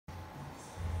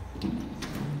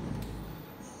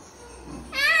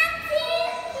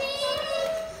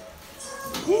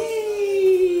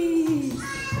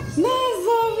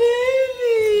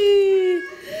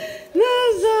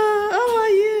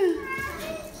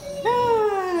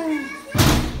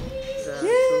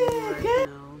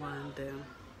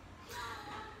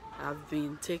I've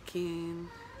been taking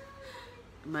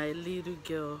my little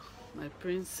girl, my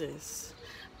princess.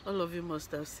 All of you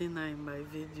must have seen her in my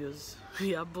videos.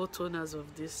 We are both owners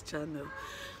of this channel.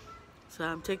 So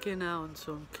I'm taking her on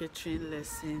some catering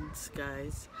lessons,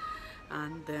 guys.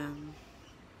 And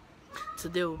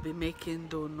today we'll be making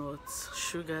donuts,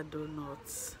 sugar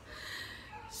donuts.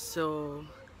 So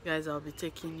guys, I'll be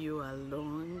taking you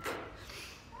along.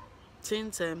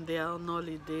 Since they are on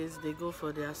holidays, they go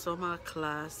for their summer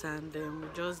class, and we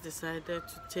just decided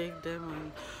to take them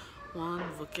on one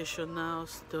vocational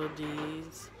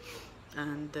studies,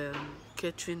 and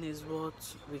catering is what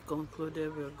we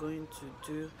concluded we're going to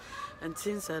do. And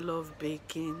since I love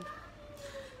baking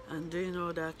and doing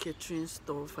all that catering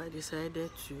stuff, I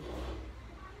decided to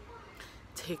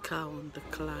take her on the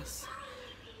class.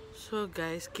 So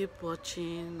guys, keep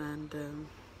watching and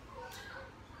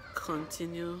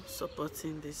continue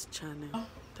supporting this channel.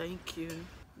 Thank you.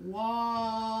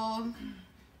 1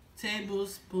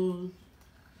 tablespoon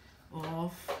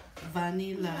of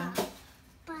vanilla.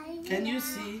 Can you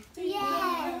see?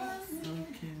 Yes.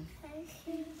 Okay.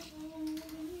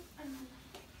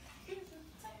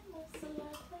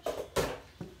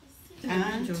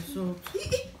 And your salt.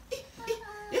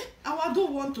 I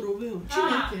don't want to throw away.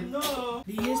 No.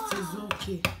 The yeast is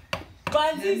okay.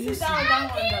 But this is that one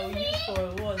that we use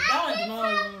for what? That one is not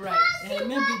even right.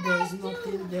 Maybe there is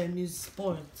nothing, then it's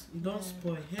spoiled. You don't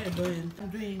spoil. Here, I'm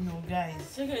doing no,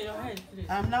 guys. Check out your head, please.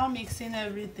 I'm now mixing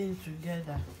everything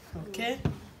together. Okay?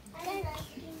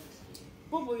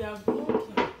 Bobo, you have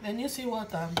broken. Then you see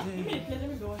what I'm doing. Let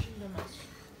me be washing them out.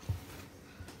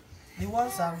 The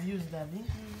ones I've used, Daddy.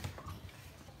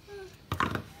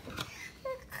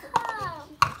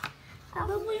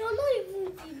 But we are not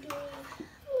even videoing.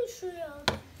 Let me show you how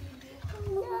to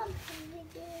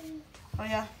video. Oh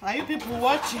yeah, are you people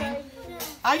watching?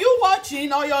 Are you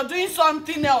watching or you're doing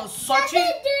something else? Searching?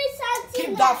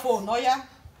 Keep that phone, oh yeah?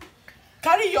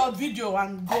 Carry your video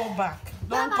and go back.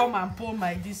 Don't come and pull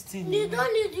my this thing. You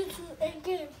don't need you to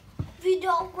again.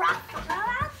 Videographer.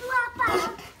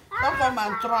 Don't come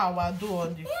and throw our do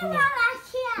on the floor.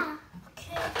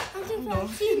 Okay. No,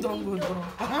 don't go through.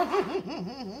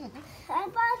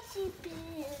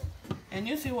 And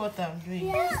you see what I'm doing?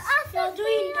 Yes, you're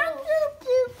doing but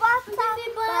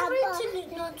everything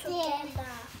is not together.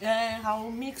 I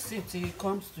will mix it till it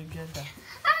comes together.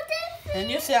 And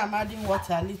you see I'm adding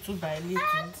water little by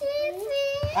little.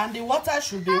 And the water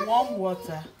should be warm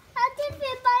water.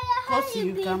 So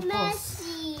you can pause.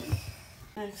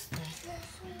 Next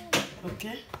time.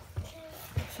 Okay?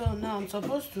 So now I'm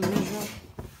supposed to measure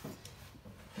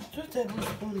 2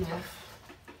 tablespoons of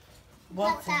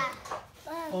butter.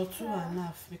 Or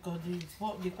 2.5 because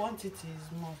the quantity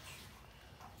is much.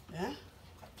 Yeah?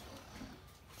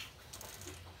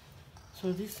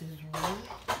 So this is 1.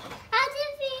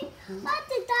 What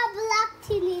is that black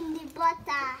thing in the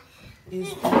butter?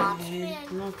 Is a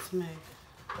nutmeg.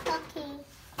 Okay.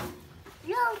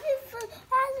 No,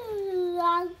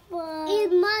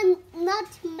 it's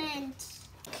not meant.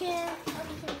 Okay.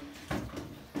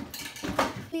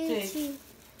 Okay.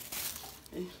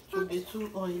 It should be too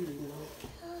oily now.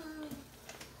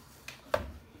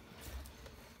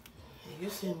 You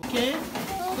see, okay?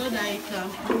 So that it can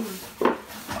prove.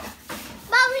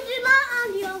 But we do not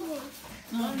have your one.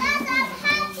 No.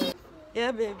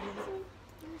 Yeah, baby.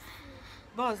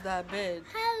 Boss that bed.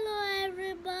 Hello,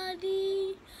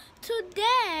 everybody.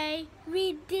 Today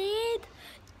we did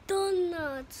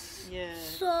donuts. Yeah.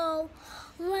 So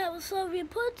we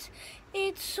put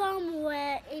it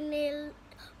somewhere in a.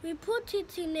 We put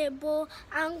it in a bowl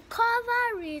and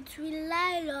cover it with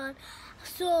nylon,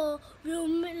 so we'll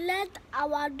let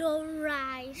our dough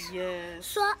rise. Yes.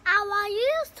 So our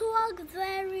yeast worked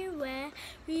very well.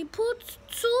 We put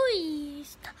 2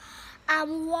 yeast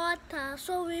and water,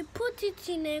 so we put it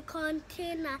in a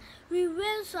container. We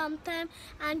wait some time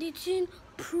and it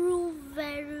improved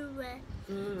very well.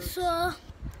 So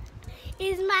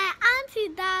it's my auntie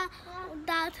that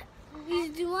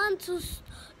is the one to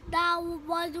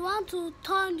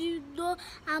turn the dough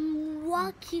and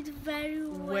work it very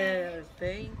well. Well,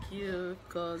 thank you,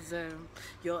 because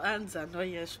your hands are not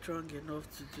yet strong enough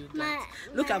to do that.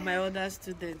 Look at my other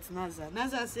student, Naza.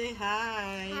 Naza, say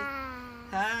hi.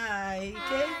 Hi. Hi.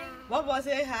 Okay? Baba,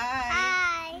 say hi.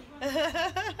 Hi.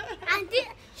 And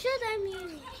show them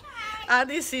you. And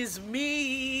this is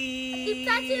me,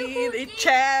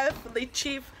 It's the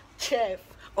chief chef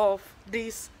of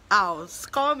this house.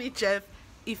 Call me Chef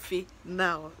Ify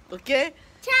now, okay?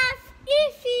 Chef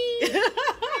Ify.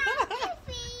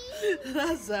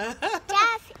 That's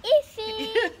Chef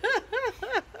Ify.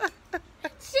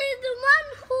 She's the one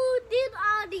who did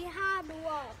all the hard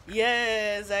work.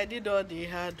 Yes, I did all the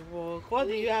hard work. What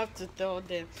do you have to tell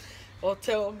them? Or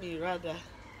tell me rather?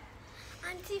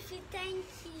 Auntie Ify, thank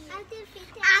you. Auntie Ify,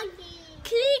 thank you.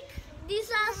 Click the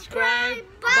subscribe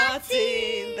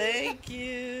button.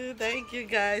 Thank you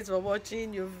guys for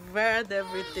watching. You've heard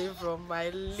everything from my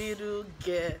little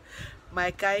girl,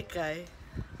 my Kai Kai.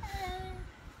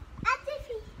 Auntie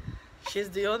Ify. She's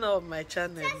the owner of my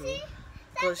channel,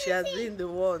 because she has been the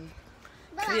one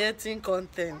creating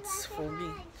content for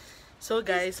me. So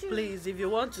guys, please, if you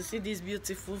want to see this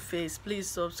beautiful face, please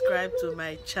subscribe to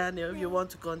my channel if you want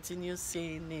to continue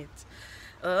seeing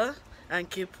it. And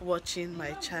keep watching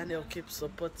my channel, keep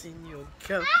supporting your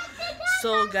girl.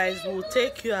 So guys, we'll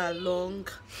take you along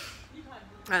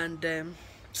and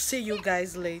see you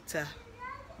guys later.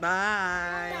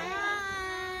 Bye.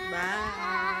 Bye.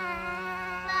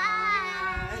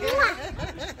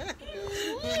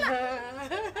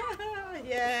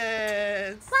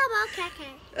 Yes. Baba,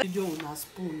 You do a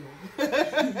spoon.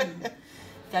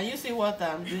 Can you see what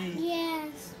I'm doing?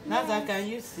 yes. Naza, can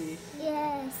you see?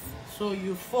 Yes. So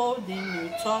you fold in, you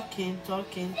talking, so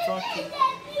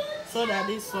that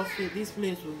this surface, this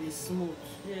place will be smooth.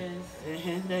 Yes.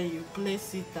 And then you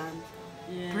place it and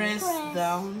Yes. press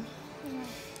down. Yes.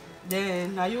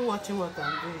 Then, are you watching what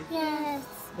I'm doing? Yes.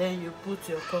 Then you put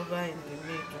your cover in the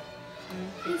middle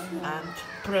and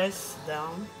press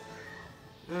down.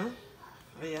 Huh?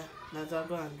 Oh yeah, Naza,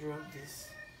 go and drop this.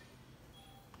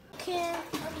 Okay.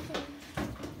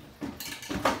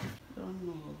 Don't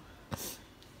know.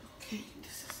 Okay,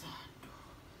 this is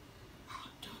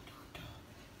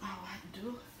our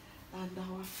do, and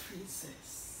our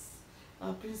princess.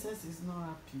 Our princess is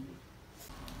not happy.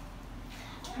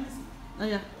 Oh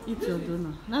yeah, eat your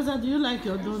donut. Naza, do you like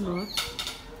your donut?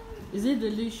 Is it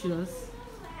delicious?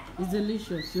 It's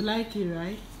delicious. You like it,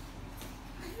 right?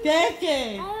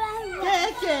 Keke,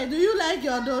 do you like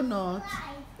your donut?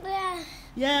 Yeah.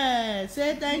 Yeah,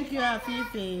 say thank you,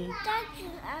 Afife. Thank you,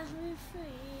 Afife.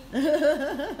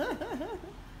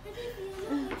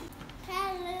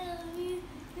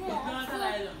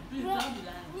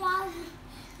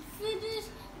 Finish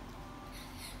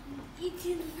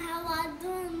eating our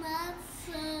donuts.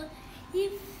 So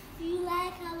if you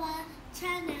like our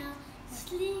channel,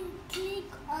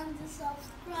 click on the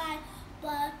subscribe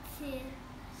button.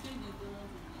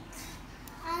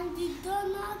 And the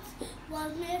donut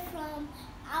was made from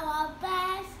our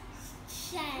best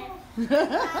chef.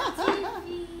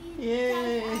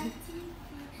 Yeah.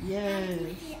 Yes.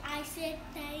 I said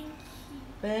thank you.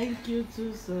 Thank you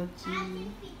too, Sochi.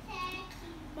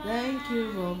 Thank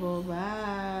you, Bobo.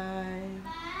 Bye.